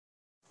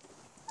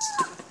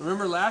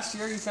Remember last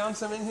year you found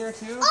some in here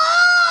too?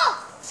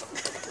 Oh!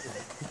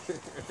 There's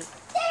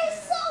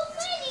so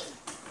many!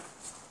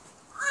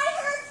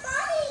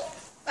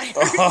 I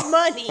heard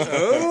money!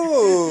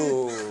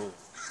 Oh!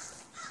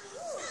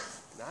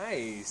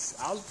 Nice.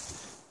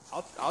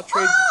 I'll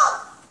trade.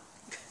 Oh!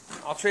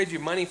 I'll trade you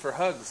money for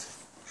hugs.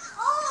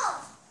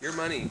 Oh! Your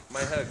money,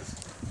 my hugs.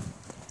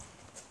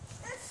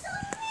 There's so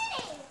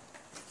many!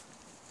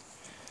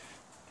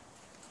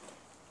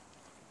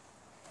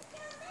 Look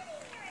how many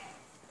there is.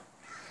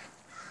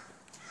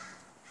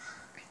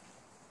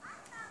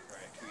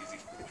 Alright, too easy.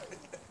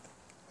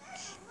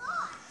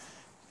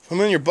 Put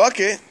them in your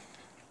bucket.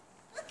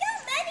 Look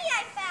how many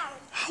I found!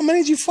 How many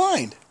did you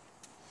find?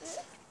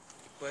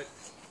 But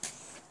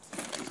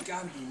there's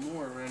got to be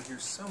more around here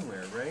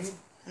somewhere, right?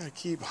 I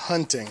keep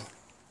hunting.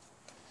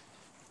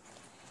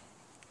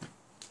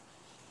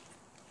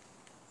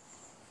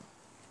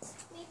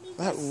 Maybe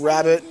That there's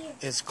rabbit some here.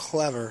 is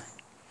clever.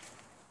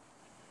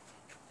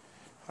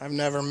 I've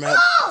never met.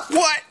 Oh!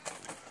 What?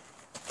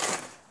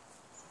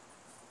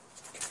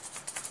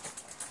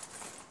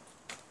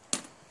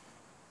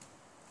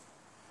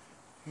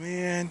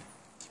 Man,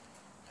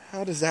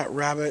 how does that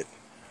rabbit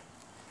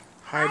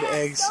hide I have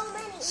eggs so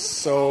many.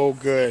 so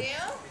good?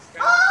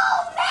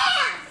 Oh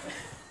man!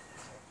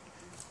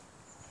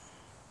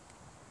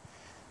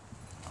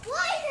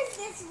 Why does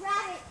this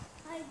rabbit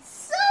hide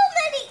so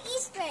many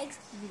Easter eggs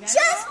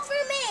just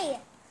for me?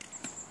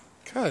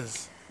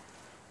 Cause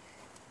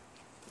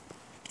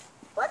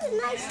What a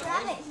nice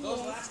rabbit he Those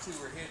is. last two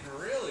were hitting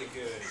really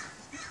good.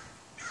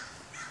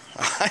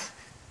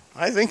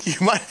 I think you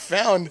might have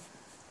found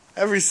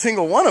every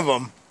single one of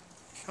them.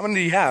 How many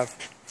do you have?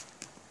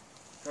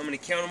 I'm gonna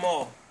count them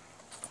all.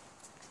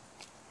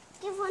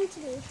 Give one to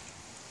me.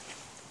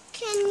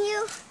 Can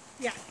you?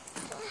 Yeah.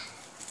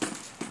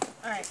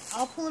 All right,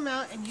 I'll pull them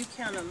out and you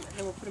count them, and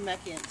then we'll put them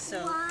back in.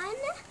 So 1,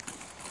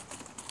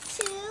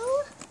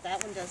 2,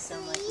 that one does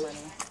sound like 3, money.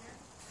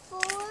 4,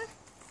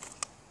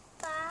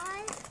 5,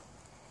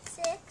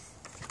 6,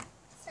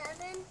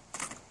 7,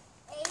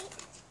 8,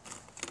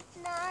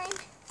 9,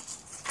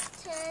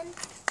 10,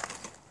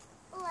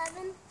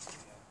 11,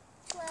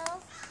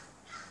 12,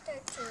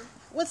 13.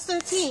 What's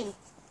 13?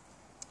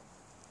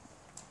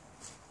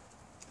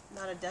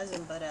 Not a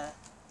dozen, but a.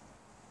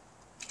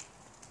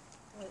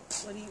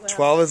 What do you?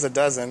 12 is a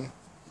dozen.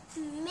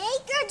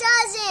 Maker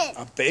dozen.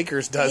 A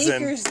baker's dozen.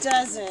 Baker's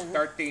dozen.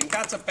 13.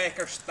 That's a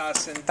baker's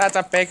dozen. That's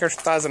a baker's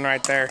dozen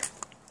right there.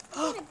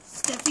 Oh,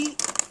 Steffi.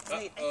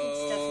 Wait, I think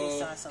Stephanie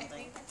saw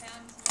something.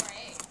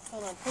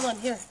 Hold on.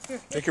 Here.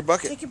 Take your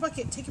bucket. Take your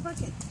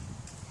bucket.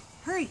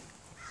 Hurry.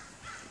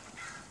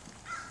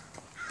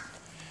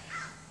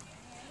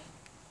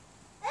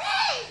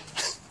 Hey!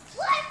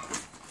 What?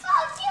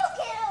 How'd you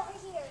get over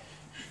here?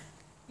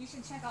 You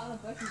should check all the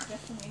bushes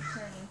just to make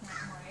sure there's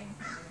not more eggs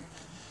under them.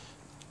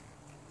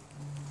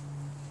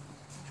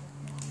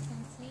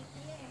 Some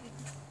sneaky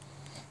eggs.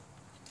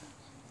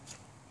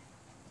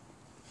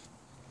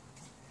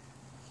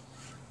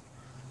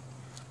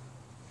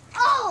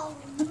 Oh,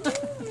 man.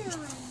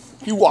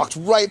 You walked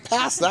right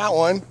past that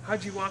one.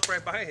 How'd you walk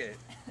right by it?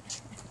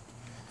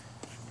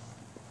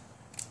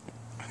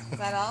 Is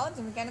that all?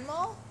 Did we get them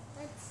all?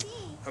 Let's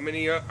see. How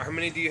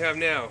many do you have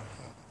now?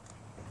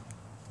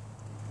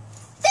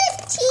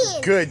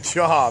 15. Good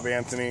job,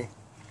 Anthony.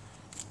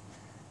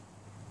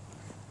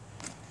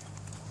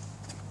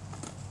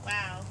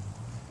 Wow.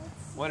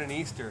 What an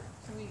Easter.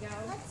 Should we go?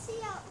 Let's see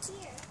out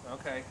here.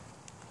 Okay.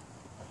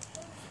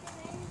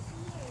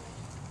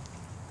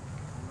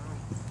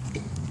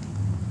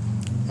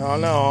 Oh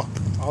no.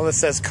 All this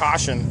says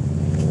caution.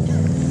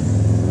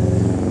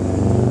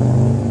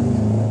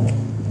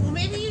 Well,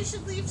 maybe you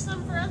should leave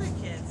some for other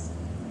kids.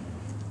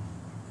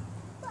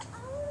 But I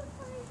want to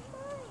find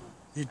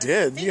mine. You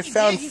did. think You you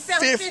found did. You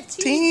found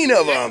 15 of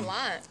That's a them.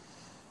 lot.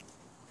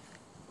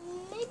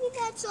 Maybe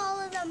that's all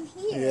of them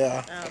here.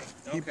 Yeah.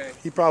 Oh. Okay.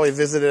 He probably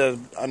visited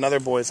another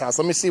boy's house.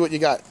 Let me see what you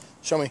got.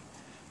 Show me.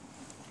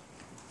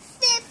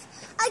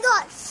 I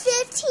got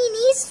 15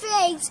 Easter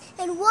eggs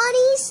and 1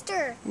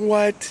 Easter.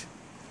 What?